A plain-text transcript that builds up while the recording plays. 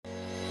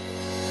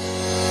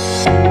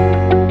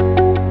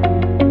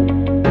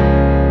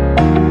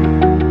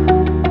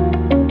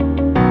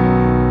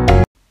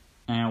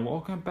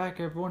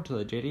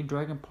everyone to the JD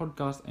Dragon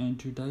podcast, and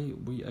today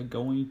we are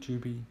going to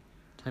be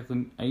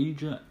tackling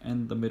Asia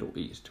and the Middle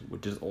East,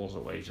 which is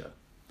also Asia.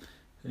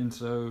 And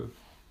so,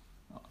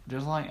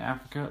 just like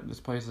Africa,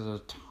 this place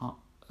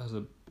has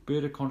a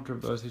bit of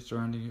controversy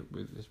surrounding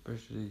it,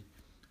 especially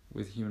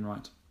with human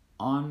rights.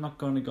 I'm not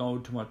going to go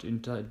too much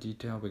into that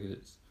detail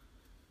because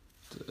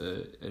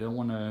I don't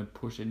want to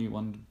push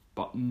anyone's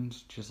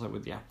buttons, just like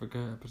with the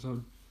Africa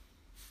episode.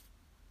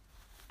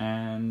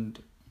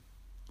 And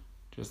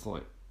just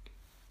like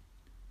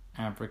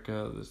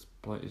Africa, this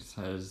place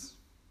has,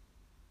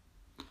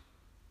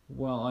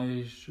 well,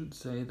 I should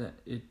say that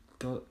it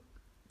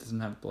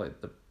doesn't have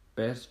like the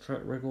best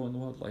track record in the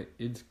world. Like,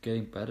 it's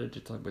getting better,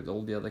 just like with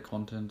all the other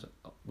content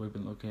we've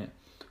been looking at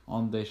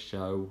on this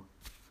show.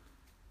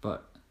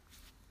 But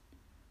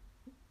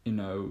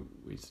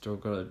we still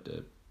got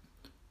to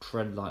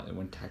tread lightly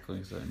when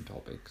tackling certain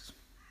topics.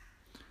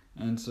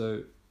 And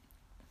so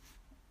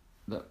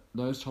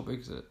those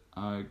topics that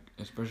are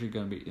especially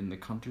going to be in the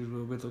countries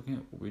we'll be looking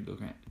at, we'll be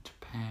looking at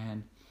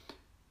Japan,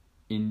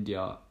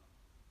 India,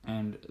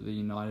 and the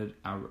United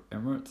Arab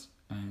Emirates.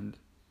 And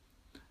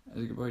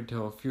as you can probably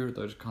tell, a few of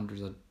those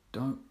countries I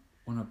don't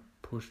want to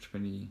push too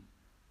many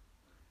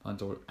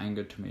lines or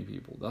anger too many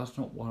people. That's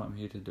not what I'm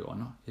here to do. I'm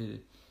not here to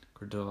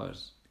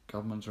criticize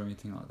governments or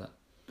anything like that.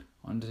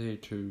 I'm just here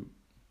to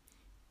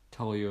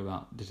tell you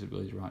about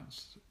disability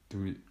rights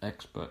through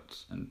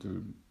experts and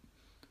through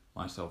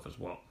myself as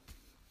well.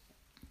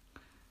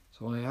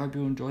 So I hope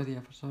you enjoy the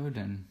episode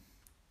and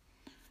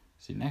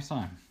see you next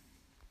time.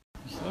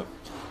 So,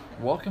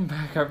 welcome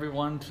back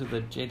everyone to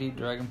the JD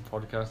Dragon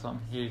podcast.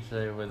 I'm here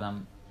today with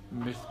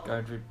Miss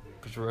Gayatri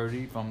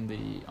Pisarodi from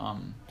the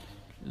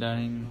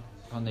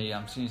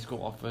senior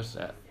school office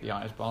at the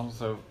IS Basel.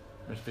 So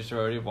Miss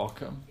Pisarodi,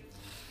 welcome.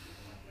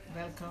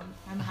 Welcome.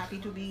 I'm happy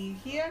to be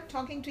here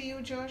talking to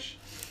you, Josh.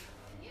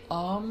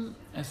 And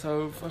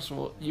so first of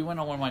all, you went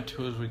on one of my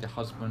tours with your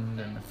husband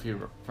and a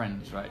few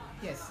friends, right?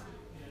 Yes.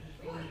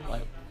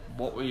 Like,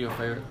 what were your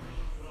favorite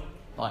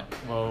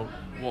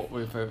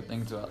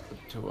things about the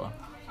tour?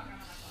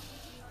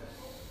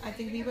 I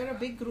think we were a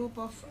big group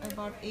of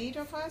about 8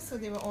 of us, so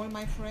they were all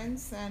my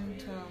friends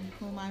and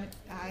whom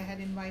I had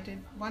invited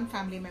one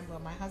family member,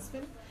 my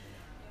husband.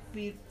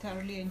 We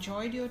thoroughly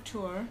enjoyed your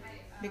tour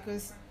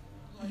because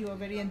you are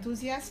very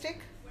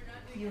enthusiastic,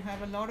 you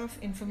have a lot of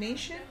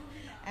information,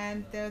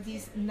 and there are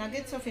these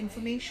nuggets of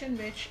information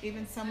which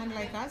even someone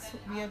like us,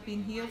 we have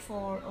been here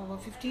for over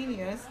 15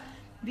 years,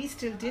 we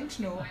still didn't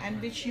know,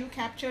 and which you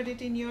captured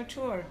it in your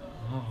tour.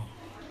 Oh.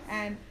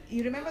 And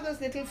you remember those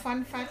little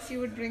fun facts you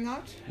would bring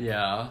out?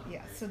 Yeah.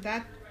 Yeah, so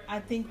that I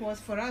think was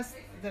for us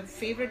the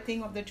favorite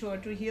thing of the tour,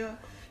 to hear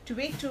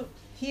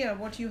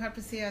what you have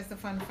to say as the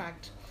fun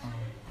fact. Oh.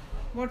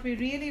 What we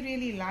really,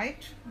 really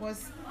liked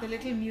was the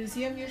little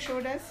museum you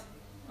showed us.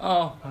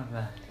 Oh,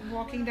 okay.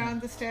 Walking down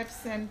the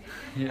steps, and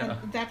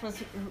that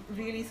was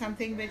really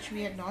something which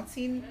we had not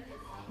seen.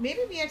 Maybe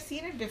we had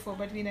seen it before,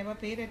 but we never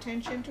paid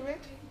attention to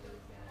it.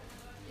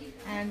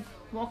 And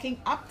walking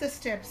up the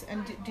steps,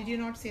 and did you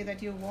not say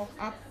that you walk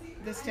up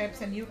the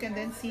steps and you can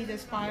then see the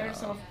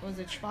spires of, was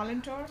it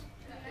Spalantor?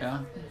 Yeah.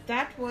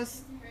 That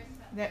was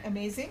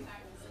amazing.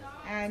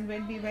 And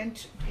when we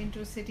went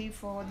into city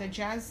for the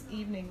jazz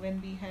evening,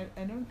 when we had,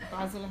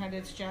 Basel had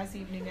its jazz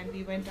evening, and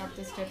we went up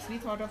the steps, we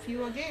thought of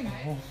you again.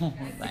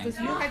 Because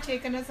you had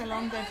taken us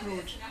along that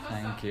route.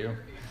 Thank you.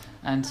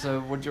 And so,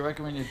 would you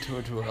recommend your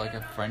tour to like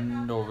a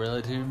friend or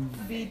relative?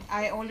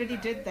 I already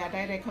did that.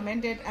 I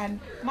recommended, and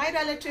my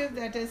relative,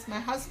 that is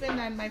my husband,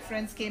 and my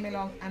friends came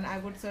along, and I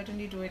would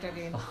certainly do it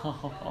again.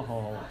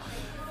 Oh,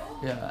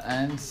 yeah.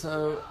 And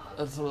so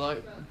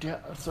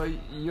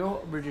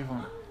you're originally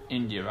from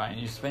India, right?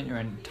 And you spent your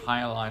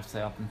entire life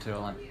there up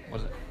until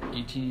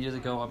 18 years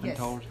ago, I've been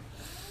told.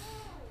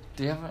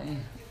 Do you have any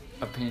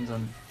opinions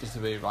on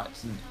disability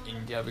rights in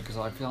India? Because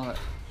I feel like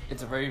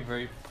it's a very,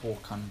 very poor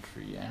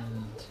country,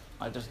 and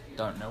I just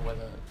don't know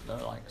whether there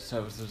are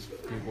services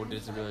for people with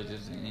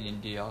disabilities in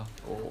India,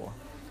 or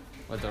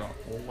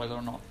whether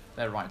or not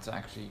their rights are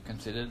actually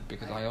considered.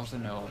 Because I also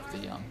know of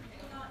the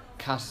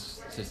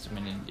caste system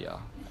in India,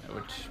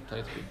 which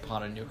plays a big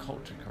part in your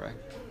culture,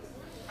 correct?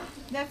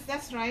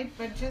 That's right,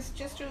 but just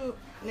to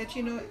let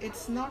you know,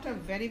 it's not a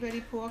very,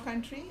 very poor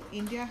country.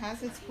 India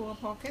has its poor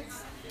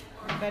pockets,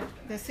 but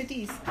the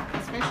cities,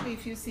 especially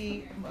if you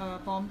see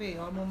Bombay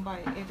or Mumbai,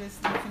 it is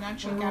the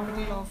financial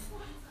capital of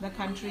the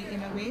country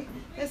in a way.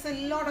 There's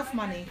a lot of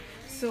money.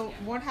 So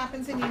what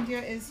happens in India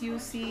is you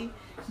see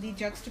the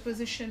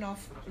juxtaposition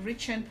of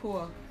rich and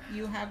poor.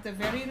 You have the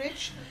very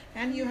rich,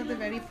 and you have the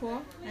very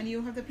poor, and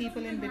you have the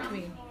people in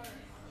between.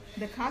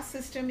 The caste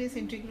system is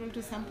integral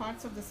to some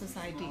parts of the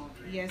society.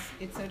 Yes,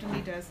 it certainly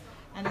does.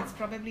 And it's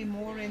probably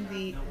more in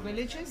the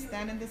villages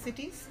than in the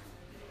cities.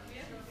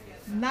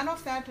 None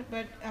of that,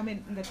 but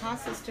the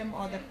caste system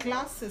or the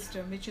class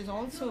system, which is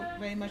also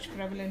very much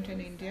prevalent in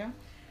India,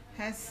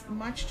 has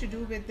much to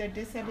do with the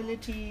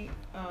disability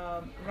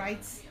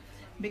rights,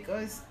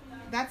 because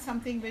that's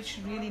something which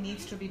really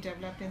needs to be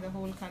developed in the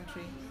whole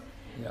country.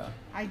 Yeah.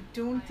 I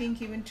don't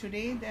think even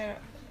today there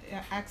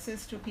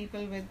access to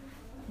people with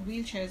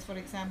wheelchairs, for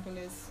example,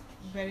 is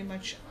very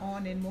much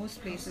on in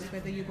most places,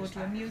 whether you go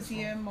to a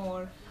museum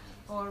or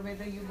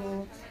whether you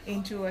go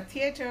into a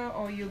theater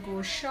or you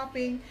go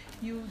shopping,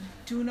 you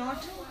do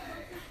not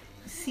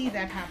see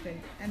that happen,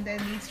 and there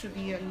needs to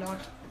be a lot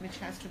which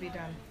has to be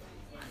done.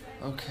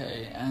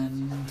 Okay,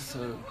 and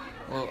so,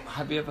 well,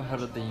 have you ever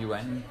heard of the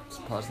UN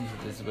Persons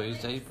with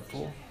Disabilities Day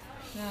before?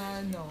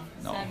 No,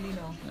 sadly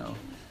no. No.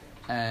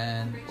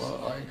 And,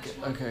 well,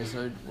 okay,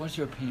 so what's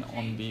your opinion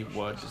on the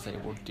word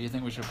disabled? Do you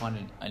think we should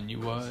find a new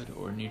word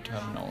or a new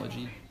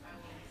terminology?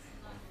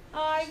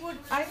 I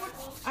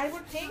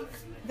would think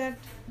that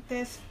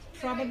there's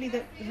probably,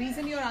 the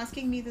reason you're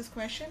asking me this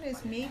question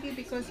is maybe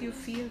because you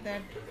feel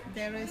that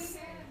there is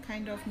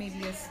kind of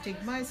maybe a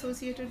stigma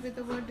associated with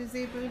the word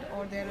disabled,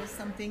 or there is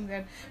something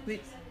that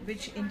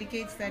which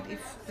indicates that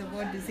if the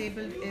word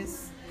disabled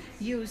is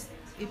used,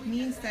 it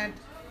means that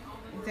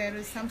there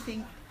is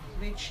something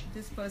which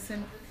this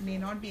person may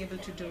not be able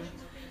to do.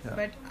 Yeah.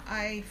 But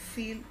I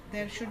feel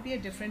there should be a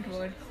different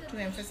word to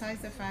emphasize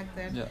the fact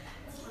that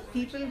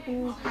people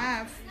who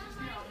have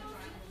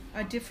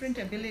a different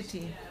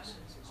ability,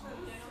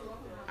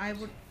 I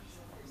would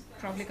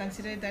probably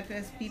consider that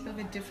as people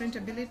with different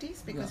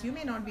abilities, because you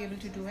may not be able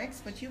to do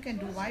X, but you can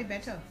do Y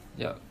better.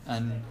 Yeah,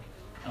 and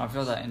I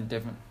feel that in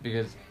different,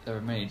 because there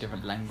are many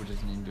different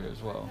languages in India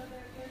as well.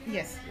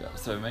 Yes. Yeah,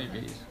 so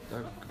maybe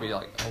there could be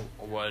like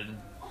a word in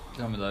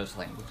some of those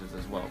languages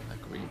as well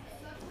that could be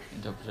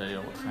interpreted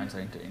or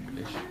translated to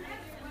English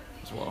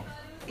as well.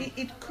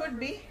 It could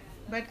be,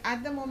 but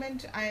at the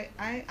moment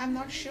I'm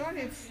not sure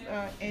if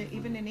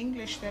even in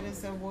English there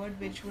is a word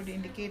which would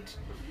indicate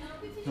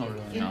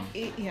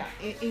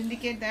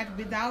indicate that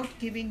without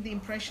giving the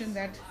impression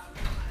that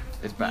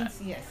it's bad.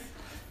 Yes.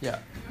 Yeah,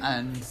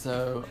 and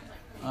so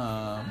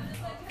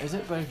is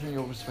it better from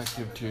your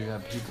perspective to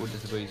have people with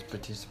disabilities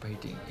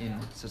participating in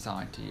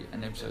society,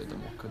 and if so,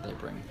 then what could they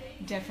bring?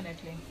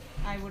 Definitely.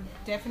 I would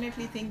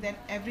definitely think that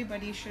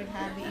everybody should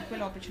have the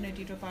equal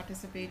opportunity to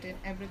participate in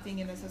everything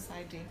in a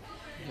society.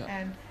 Yeah.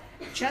 And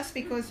just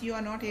because you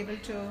are not able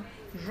to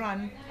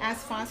run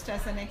as fast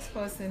as the next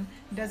person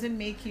doesn't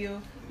make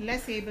you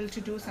less able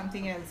to do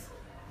something else.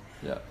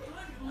 Yeah.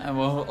 And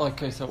well,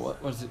 okay, so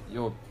what was it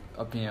your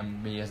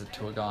opinion, me as a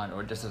tour guide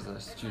or just as a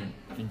student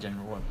in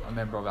general, a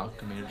member of our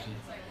community?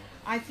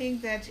 I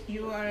think that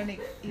you're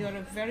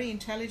a very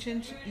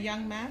intelligent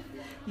young man.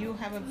 You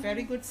have a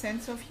very good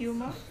sense of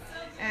humor,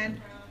 and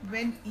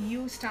when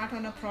you start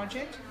on a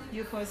project,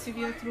 you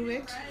persevere through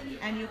it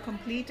and you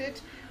complete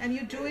it and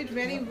you do it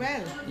very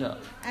well. Yeah.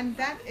 And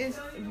that is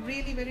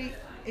really very.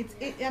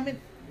 I mean,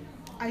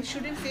 I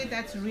shouldn't say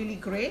that's really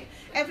great.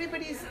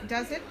 Everybody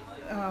does it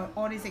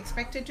or is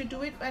expected to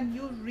do it, and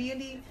you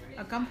really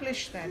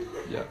accomplish that.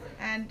 Yeah.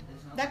 And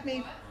that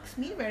makes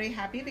me very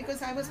happy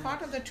because I was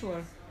part of the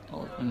tour.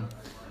 Oh,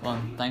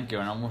 well, thank you.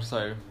 And I'm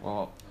also,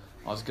 well,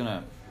 I was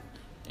gonna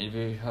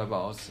interview her,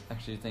 but I was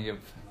actually thinking of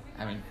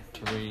having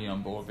Taree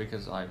on board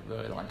because I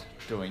really liked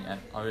doing it.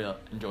 I really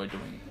enjoy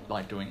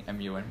doing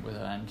MUN with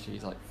her, and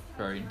she's like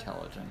very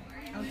intelligent.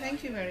 Oh,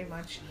 thank you very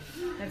much.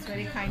 That's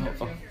very kind of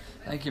you.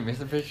 Thank you,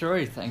 Mr.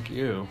 Fishery. Thank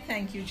you.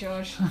 Thank you,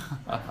 Josh.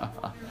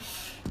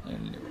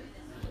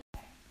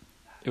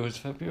 It was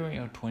February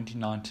of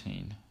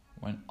 2019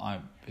 when I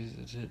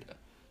visited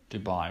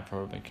Dubai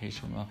for a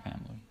vacation with my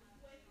family.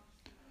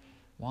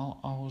 While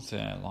I was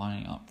there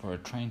lining up for a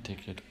train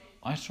ticket,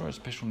 I saw a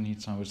special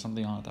needs sign with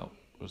something on it that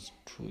was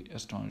truly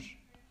astonished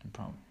and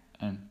proud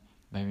and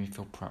made me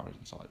feel proud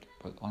inside.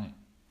 But on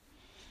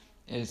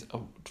it is a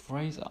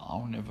phrase that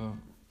I'll never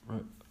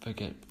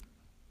forget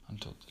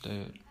until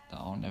today, that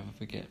I'll never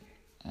forget.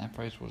 And that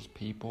phrase was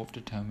people of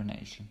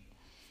determination.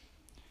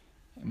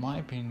 In my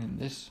opinion,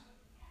 this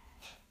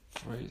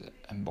phrase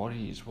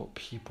embodies what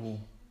people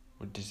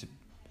with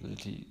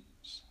disabilities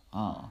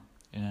are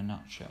in a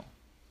nutshell.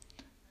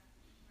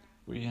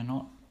 We are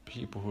not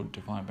people who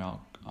define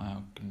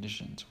our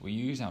conditions. We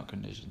use our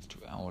conditions to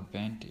our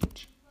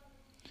advantage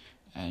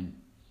and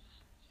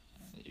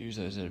use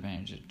those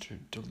advantages to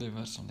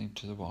deliver something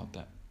to the world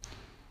that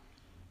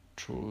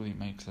truly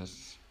makes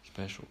us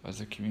special as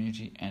a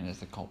community and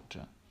as a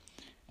culture.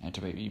 And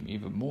to be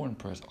even more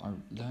impressed, I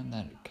learned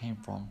that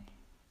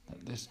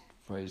this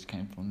phrase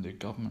came from the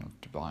government of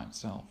Dubai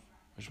itself,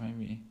 which made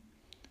me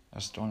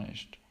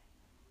astonished,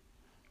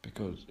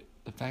 because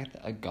the fact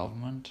that a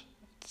government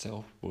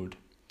itself would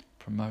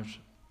promote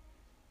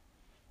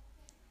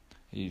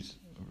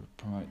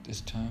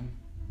this term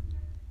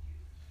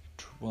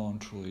well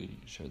and truly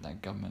showed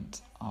that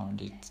governments are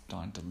indeed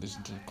starting to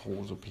listen to the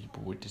calls of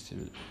people with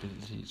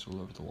disabilities all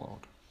over the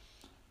world.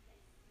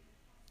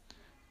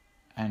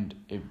 And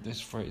if this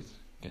phrase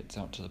gets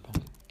out to the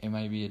public, it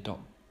may be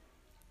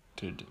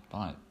adopted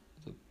by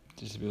the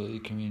disability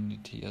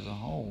community as a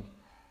whole,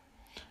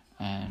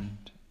 and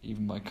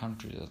even by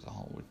countries as a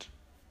whole, which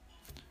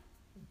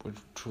would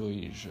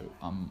truly show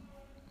a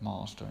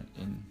milestone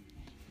in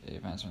the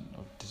advancement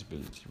of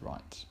disability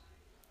rights.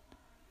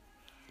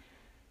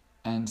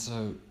 And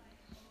so,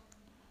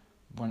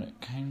 when it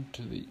comes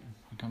to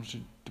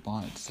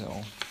Dubai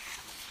itself,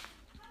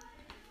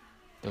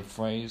 The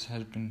phrase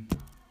has been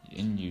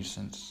in use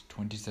since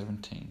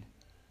 2017.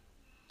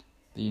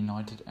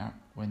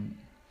 When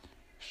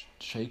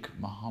Sheikh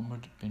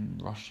Mohammed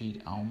bin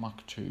Rashid Al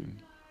Maktoum,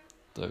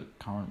 the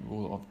current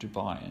ruler of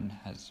Dubai, and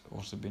has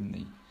also been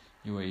the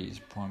UAE's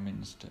Prime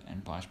Minister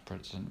and Vice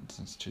President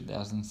since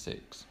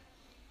 2006,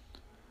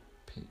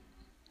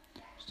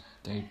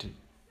 stated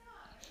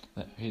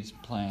that his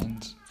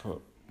plans for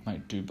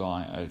make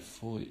Dubai a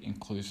fully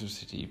inclusive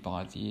city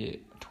by the year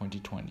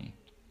 2020.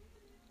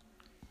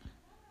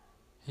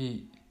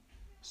 He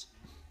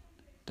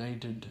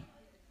stated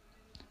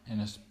in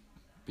a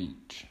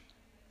speech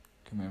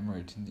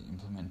commemorating the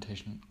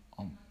implementation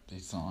of the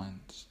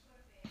signs,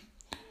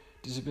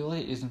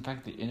 disability is in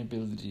fact the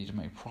inability to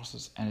make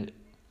progress and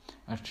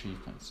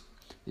achievements.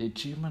 The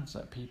achievements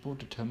that people's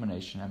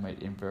determination have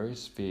made in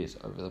various spheres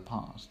over the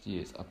past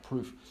years are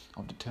proof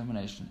of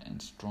determination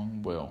and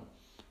strong will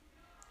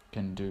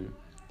can do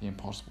the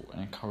impossible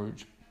and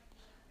encourage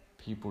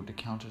people to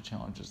counter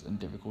challenges in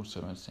difficult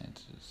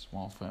circumstances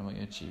while firmly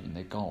achieving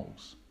their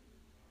goals.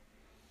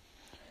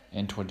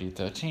 In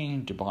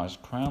 2013, Dubai's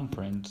Crown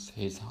Prince,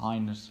 His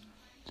Highness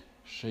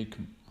Sheikh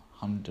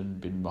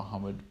Hamdan bin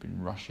Mohammed bin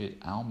Rashid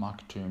Al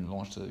Maktoum,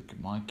 launched the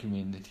My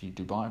Community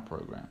Dubai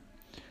program.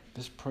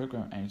 This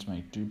program aims to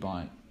make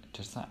Dubai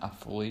a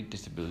fully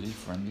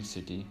disability-friendly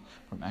city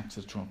from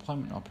access to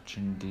employment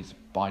opportunities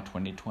by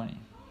 2020.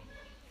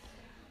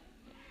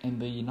 In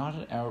the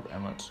United Arab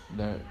Emirates,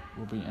 there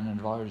will be an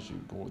advisory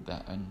board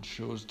that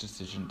ensures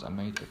decisions are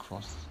made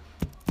across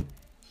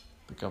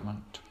the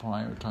government to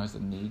prioritise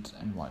the needs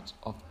and rights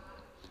of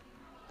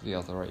the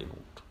other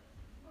abled.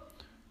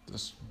 The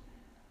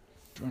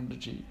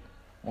strategy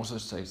also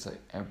states that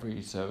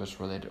every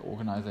service-related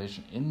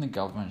organisation in the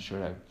government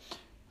should have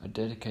a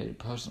dedicated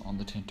person on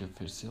the team to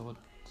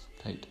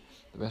facilitate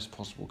the best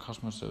possible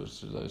customer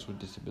service to those with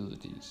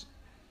disabilities.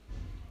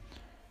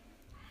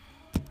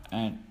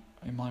 And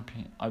in my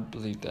opinion, I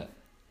believe that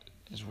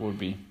this would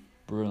be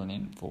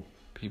brilliant for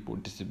people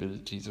with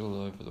disabilities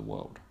all over the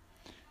world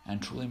and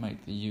truly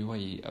make the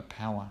UAE a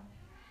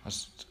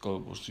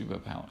global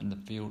superpower in the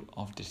field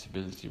of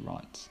disability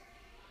rights.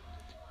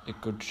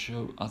 It could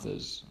show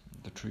others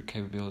the true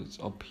capabilities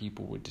of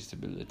people with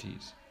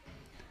disabilities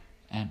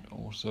and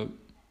also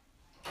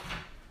the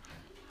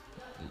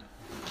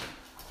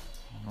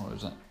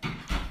knowledge that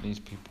these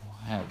people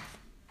have.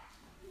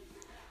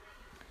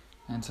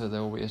 And so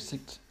there will be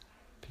 6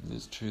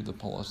 pillars to the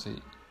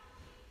policy,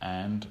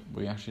 and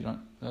we actually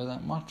don't know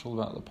that much all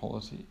about the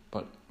policy,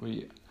 but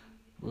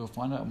we'll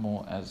find out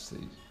more as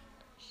it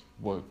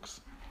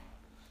works.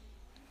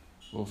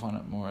 We'll find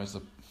out more as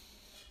the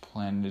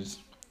plan is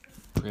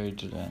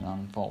created and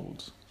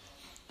unfolds.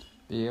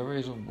 The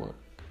areas of work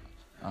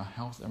are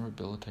health and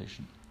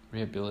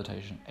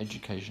rehabilitation,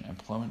 education,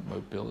 employment,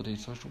 mobility,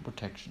 social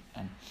protection,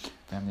 and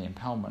family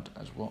empowerment,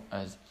 as well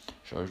as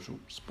social,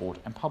 sport,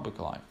 and public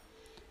life.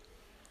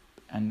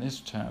 And this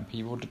term,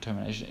 people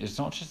determination, is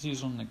not just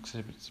used on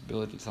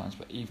accessibility signs,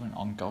 but even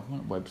on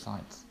government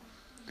websites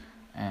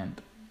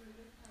and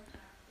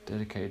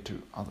dedicated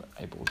to other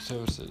able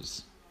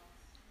services.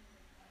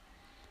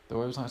 The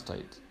website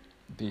states,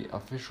 the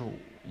official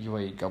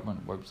UAE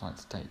government website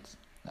states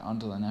that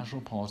under the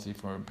national policy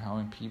for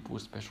empowering people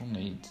with special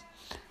needs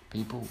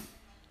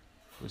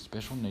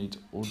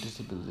or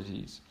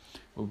disabilities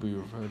will be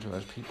referred to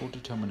as people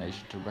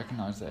determination to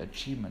recognise their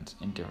achievements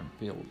in different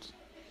fields.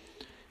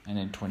 And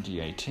in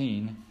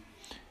 2018,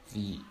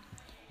 the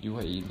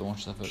UAE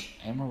launched the first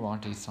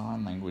Emirati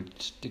Sign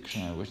Language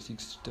Dictionary, which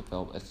seeks to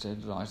develop and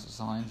standardise the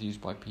signs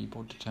used by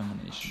people with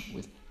determination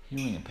with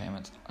hearing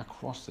impairments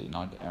across the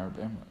United Arab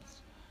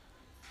Emirates.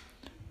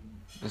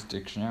 This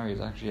dictionary is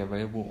actually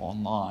available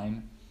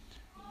online,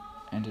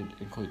 and it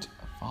includes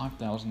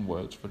 5,000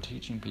 words for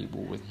teaching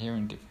people with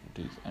hearing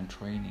difficulties and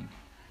training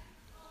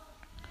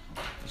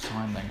for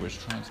sign language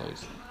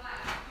translators.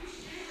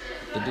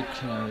 The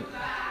dictionary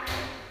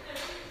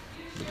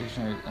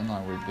in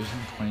line with Vision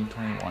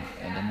 2021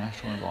 and the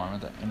national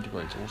environment that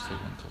integrates all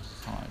segments of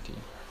society.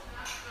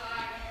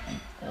 And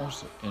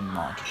also in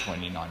March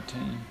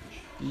 2019,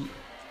 the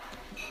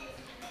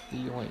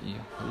UAE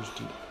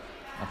hosted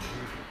a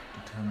people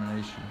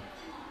determination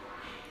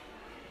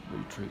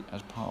retreat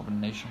as part of a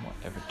nationwide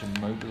effort to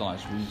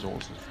mobilise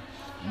resources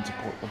in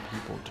support of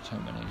people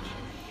determination.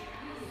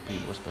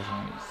 People with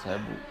special needs,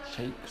 several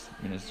sheikhs,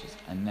 ministers,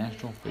 and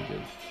national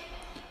figures.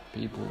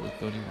 People with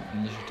 31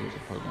 initiatives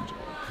and programs were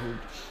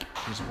approved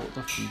to support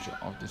the future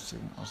of this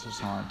segment of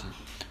society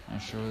and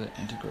ensure their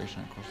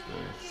integration across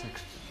various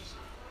sectors.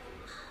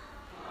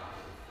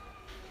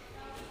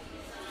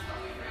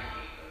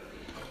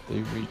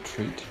 The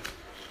retreat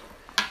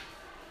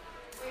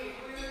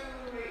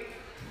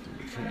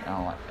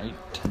outlined 8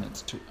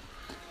 tenets to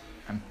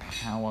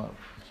empower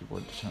people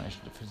with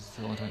determination to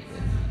facilitate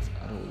their needs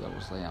at all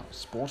levels. They are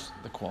sport,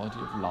 the quality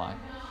of life,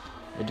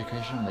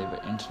 education, labour,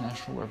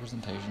 international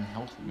representation,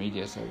 health,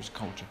 media, service,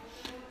 culture.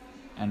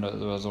 And there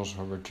was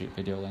also a retreat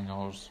video link.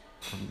 I'll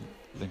put a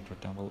link to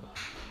it down below.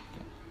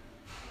 Okay.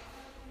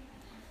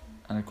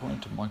 And according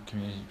to My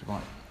Community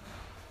Dubai,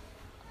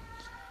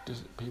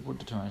 People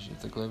determination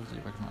is a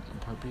globally recognized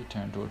appropriate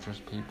term to address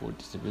people with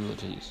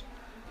disabilities.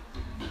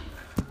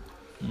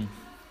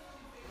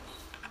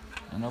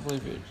 And I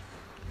believe it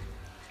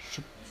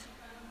should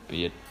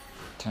be a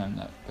term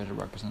that better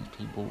represents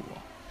people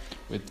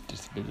with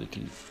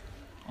disabilities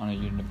on a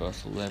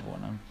universal level.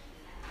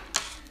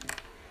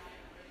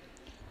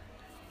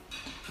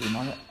 The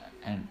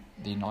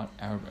United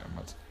Arab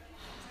Emirates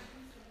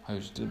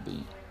hosted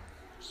the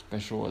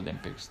Special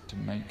Olympics to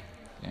make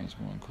games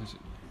more inclusive.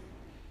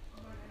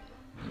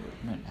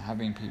 It meant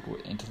having people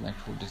with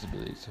intellectual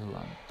disabilities who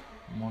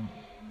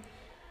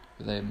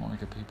their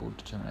moniker people with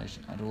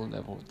determination at all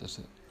levels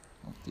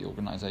of the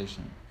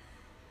organisation.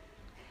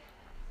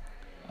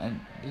 And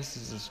this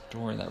is a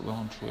story that well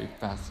and truly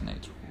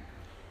fascinates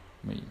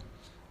me.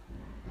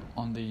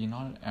 On the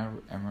United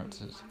Arab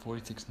Emirates'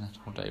 46th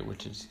National Day,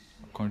 which is,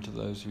 according to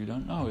those who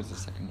don't know, is the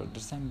 2nd of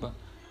December,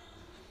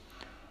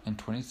 in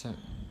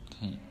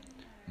 2017,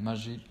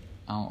 Majid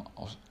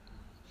Al-Osami,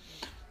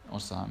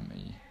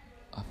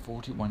 a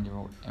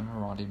 41-year-old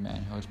Emirati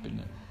man who has been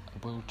a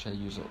wheelchair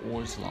user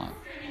all his life,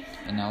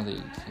 and now the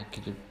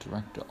executive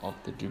director of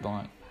the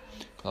Dubai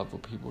Club for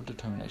People with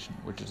Determination,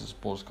 which is a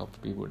sports club for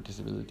people with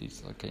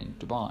disabilities located in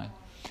Dubai,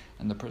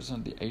 and the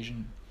president of the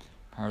Asian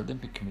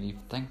Paralympic Committee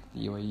thanked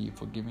the UAE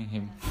for giving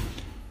him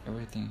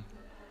everything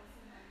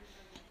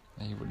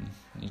that he would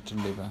need to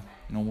live a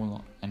normal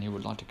life, and he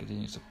would like to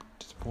continue to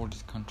support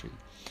his country.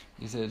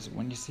 He says,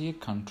 when you see a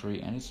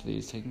country and its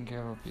leaders taking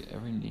care of your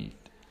every need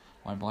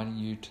by inviting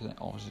you to their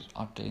offices,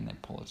 updating their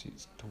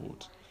policies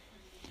towards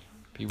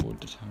people with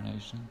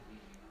determination.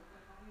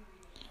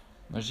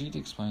 Majid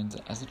explains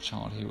that as a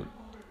child he would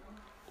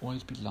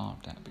always be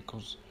laughed at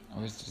because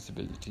of his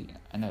disability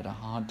and had a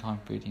hard time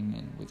fitting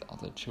in with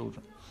other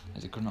children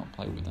as he could not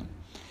play with them.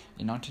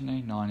 In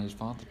 1989, his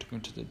father took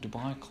him to the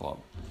Dubai Club.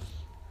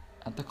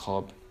 At the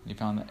club, he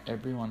found that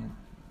everyone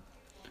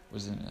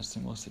was in a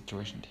similar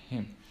situation to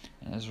him,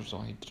 and as a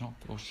result he did not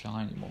feel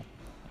shy anymore,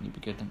 and he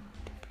began to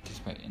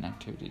participate in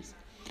activities.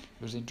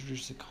 He was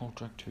introduced to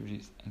cultural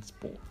activities and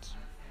sports.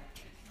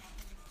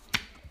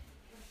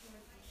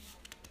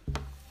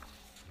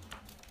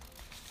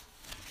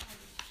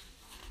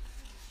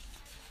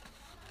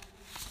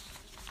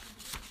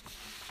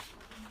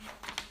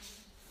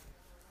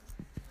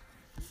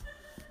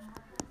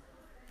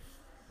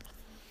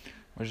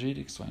 Rashid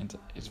explains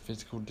that his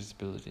physical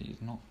disability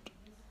is not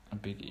a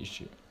big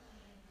issue,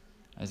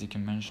 as he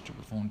can manage to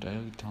perform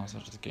daily tasks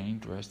such as getting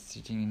dressed,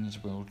 sitting in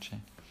his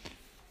wheelchair,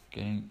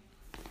 getting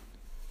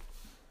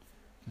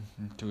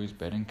to his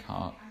bed and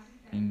car.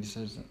 And he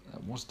says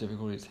that what's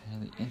difficult is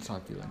handling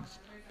inside feelings,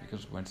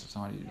 because when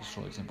society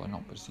destroys him by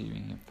not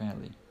perceiving him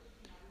fairly.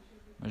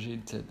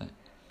 Rashid said that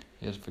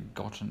he has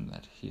forgotten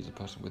that he is a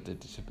person with a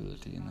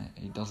disability and that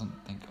he doesn't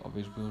think of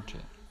his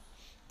wheelchair,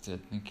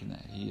 instead thinking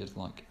that he is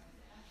like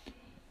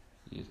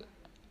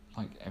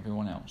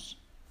everyone else.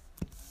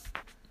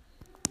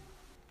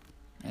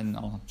 And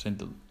I'll send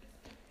the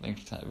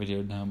link to that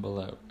video down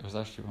below. It was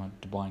actually from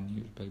a Dubai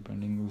newspaper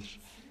in English.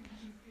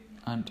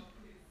 And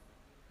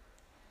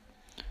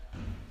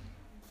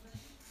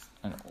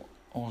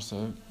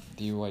also,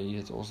 the UAE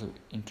has also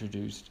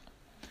introduced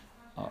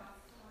a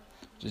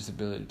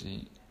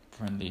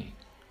disability-friendly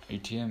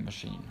ATM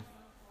machine.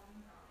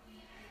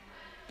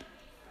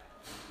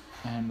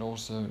 And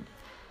also,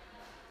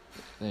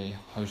 they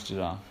hosted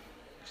a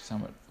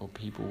summit for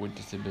people with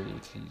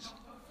disabilities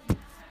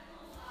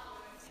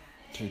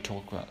to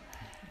talk about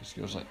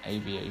skills like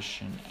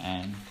aviation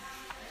and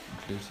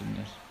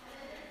inclusiveness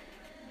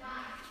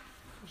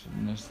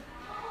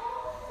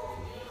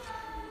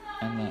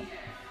and that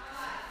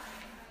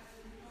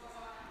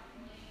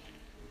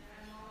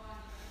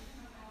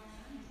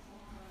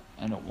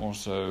and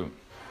also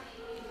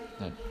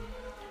that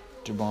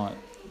Dubai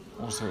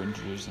also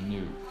introduced a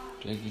new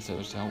taxi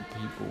service to help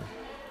people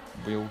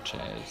in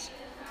wheelchairs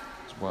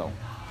as well.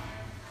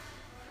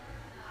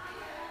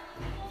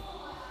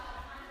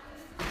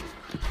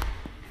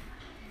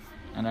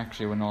 And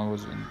actually, when I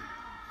was in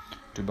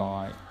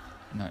Dubai,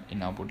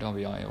 in Abu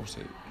Dhabi, I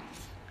also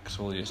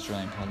saw the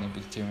Australian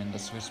Paralympics team and the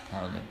Swiss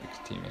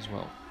Paralympics team as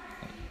well.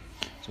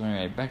 So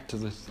anyway, back to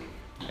this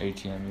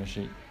ATM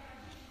machine.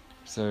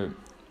 So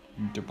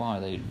in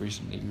Dubai, they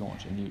recently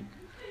launched a new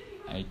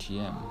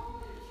ATM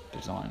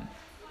design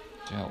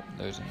to help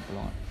those who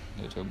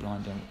are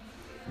blind and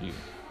new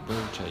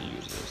wheelchair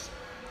users.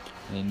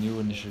 And the new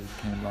initiative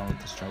came along with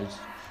the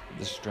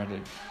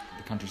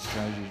country's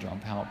strategy to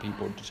empower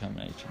people with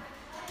determination.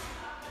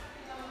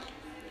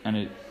 And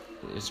it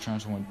is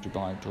transforming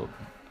Dubai into a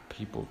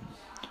people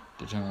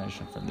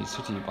determination friendly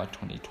city by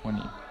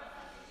 2020.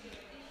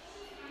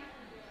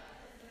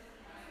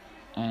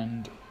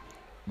 And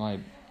by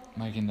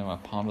making them a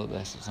part of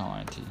their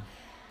society.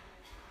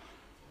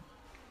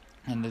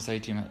 And this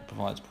ATM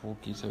provides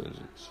porky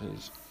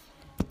services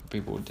for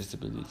people with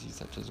disabilities,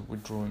 such as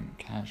withdrawing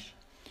cash,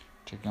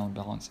 checking on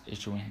balance,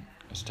 issuing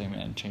a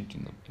statement,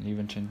 and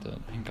even changing the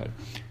PIN code.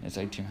 And this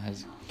ATM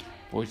has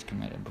voice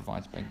command and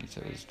provides banking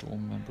services to all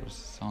members of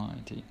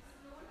society.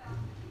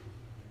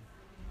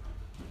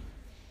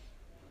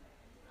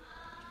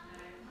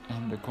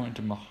 And according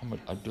to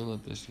Muhammad Abdullah,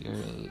 this year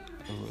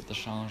of the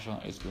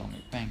Sharjah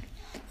Islamic Bank,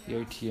 the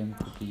ATM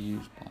could be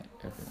used by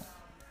everyone.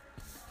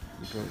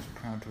 The girl is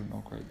proud to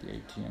inaugurate the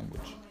ATM,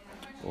 which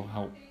will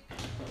help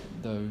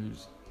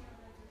those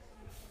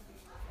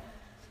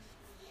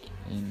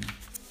in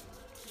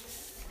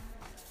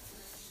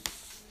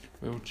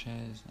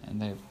wheelchairs,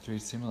 and they have 3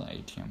 similar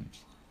ATMs,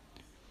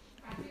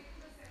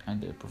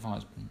 and it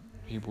provides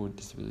people with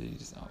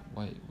disabilities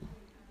with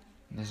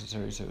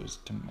necessary services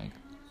to make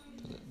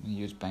so that they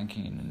use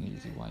banking in an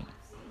easy way.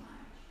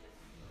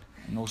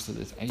 And also,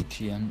 this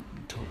ATM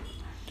took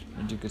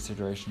into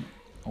consideration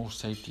all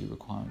safety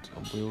requirements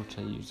of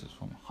wheelchair users,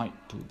 from height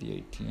to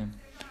the ATM,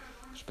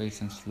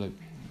 space and slope,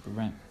 the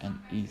ramp, and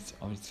ease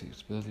of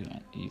accessibility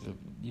and ease of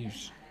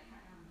use.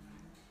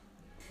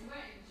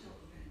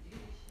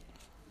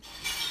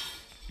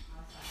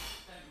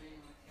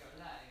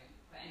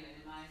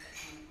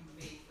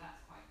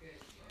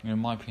 In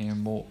my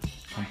opinion, more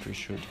countries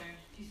should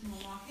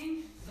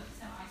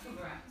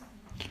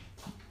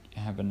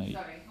have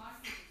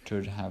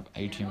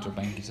ATMs or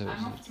banking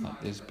services like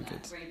this,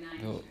 because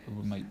it will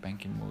make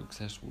banking more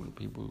accessible to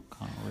people who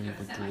can't really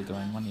withdraw their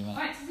own money,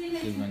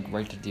 give them a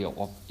greater deal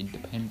of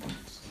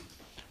independence,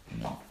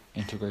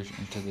 integration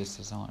into this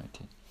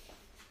society.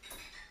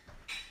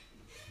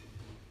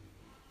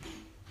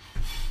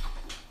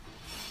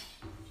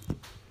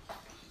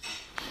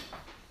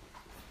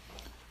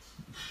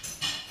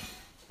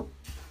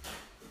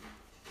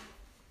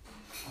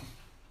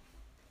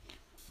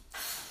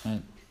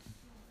 And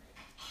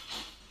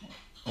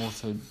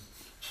also,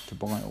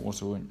 Dubai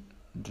also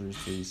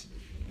introduced these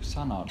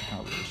Sunart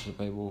cards, which is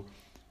available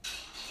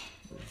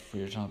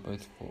free of charge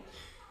both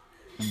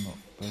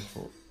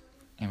for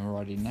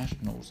Emirati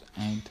nationals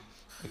and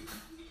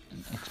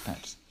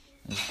expats.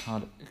 This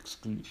card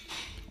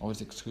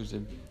always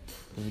exclusive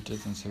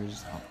privileges and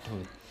services up to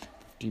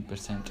a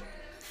 50%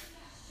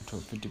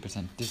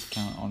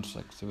 discount on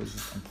select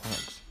services and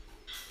products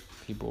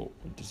people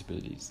with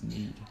disabilities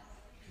need.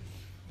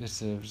 These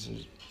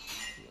services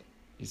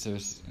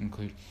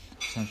include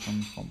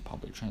exemption from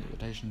public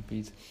transportation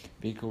fees,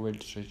 vehicle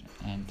registration,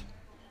 and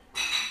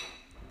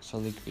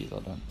solid fees. I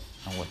don't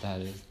know what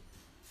that is.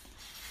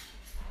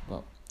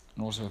 But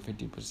also a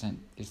 50%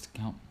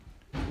 discount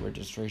for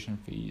registration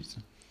fees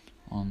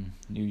on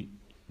new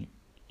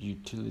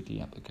utility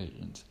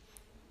applications,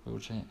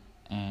 wheelchair,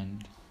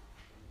 and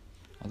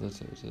other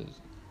services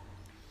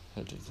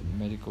such as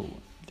medical,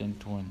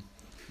 dental, and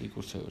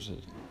legal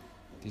services.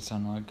 The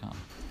Sunrise card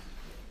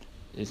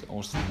is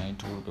also made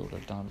to build a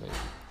database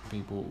of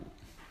people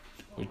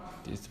with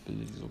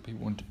disabilities or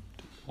people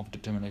of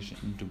determination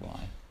in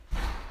Dubai.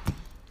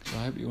 So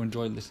I hope you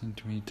enjoyed listening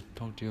to me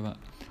talk to you about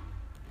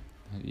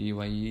the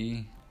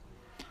UAE.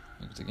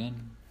 Thanks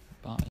again.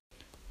 Bye.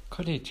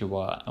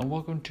 Konnichiwa and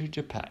welcome to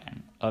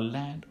Japan, a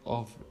land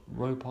of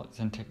robots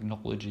and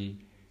technology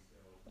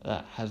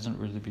that hasn't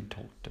really been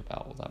talked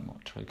about that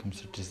much when it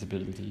comes to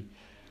disability.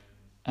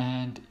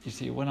 And you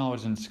see, when I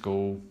was in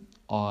school,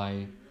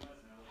 I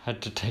had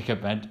to take a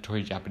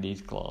mandatory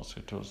Japanese class,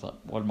 which was like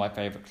one of my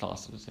favourite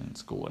classes in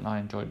school, and I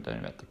enjoyed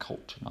learning about the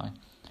culture, and I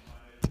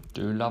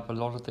do love a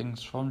lot of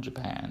things from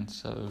Japan.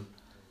 So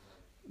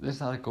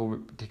this article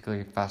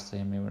particularly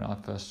fascinated me when I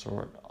first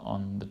saw it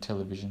on the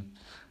television,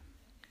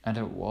 and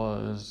it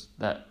was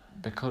that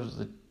because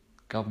the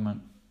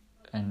government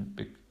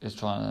is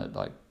trying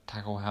to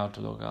tackle how to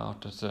look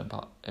after certain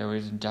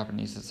areas in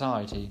Japanese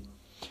society,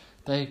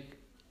 they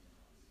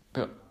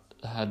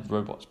had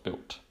robots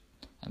built,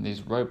 and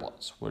these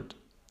robots would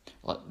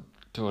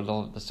do a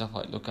lot of the stuff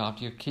like look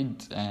after your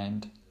kids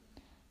and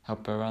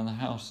help around the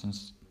house and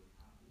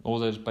all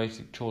those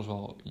basic chores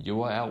while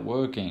you are out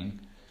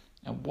working.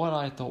 And what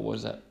I thought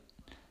was that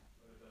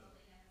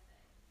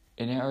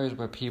in areas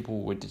where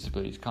people with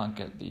disabilities can't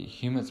get the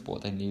human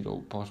support they need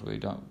or possibly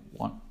don't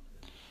want,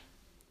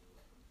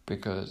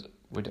 because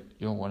you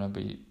don't want to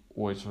be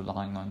always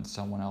relying on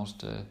someone else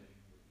to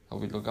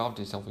help you look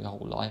after yourself your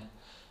whole life,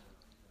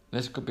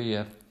 this could be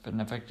an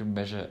effective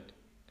measure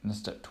in a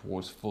step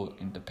towards full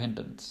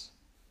independence,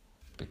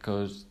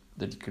 because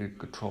then you could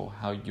control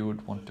how you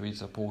would want to be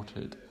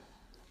supported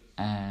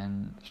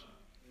and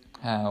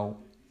how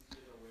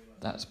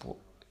that support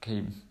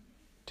came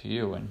to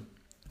you, and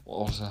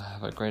also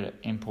have a greater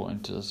input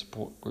into the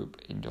support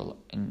group in your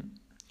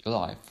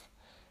life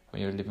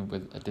when you're living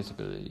with a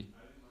disability.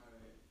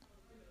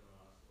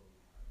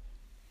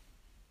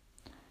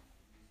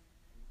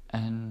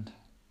 And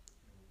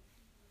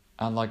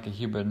unlike a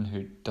human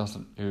who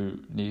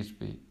needs to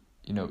be,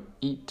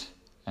 eat,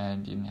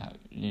 and you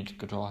need to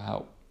control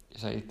how you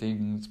say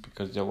things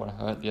because you don't want to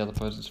hurt the other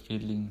person's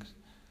feelings.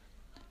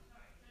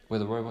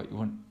 With a robot, you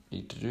wouldn't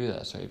need to do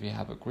that. So if you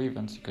have a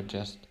grievance, you could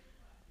just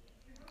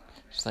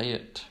say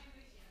it,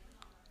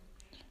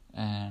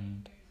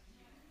 and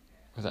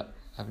without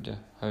having to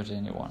hurt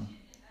anyone.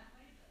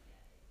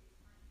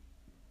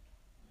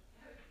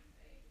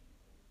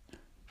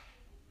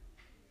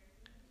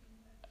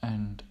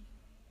 And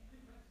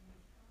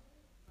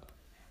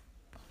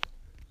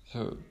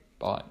so,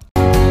 bye.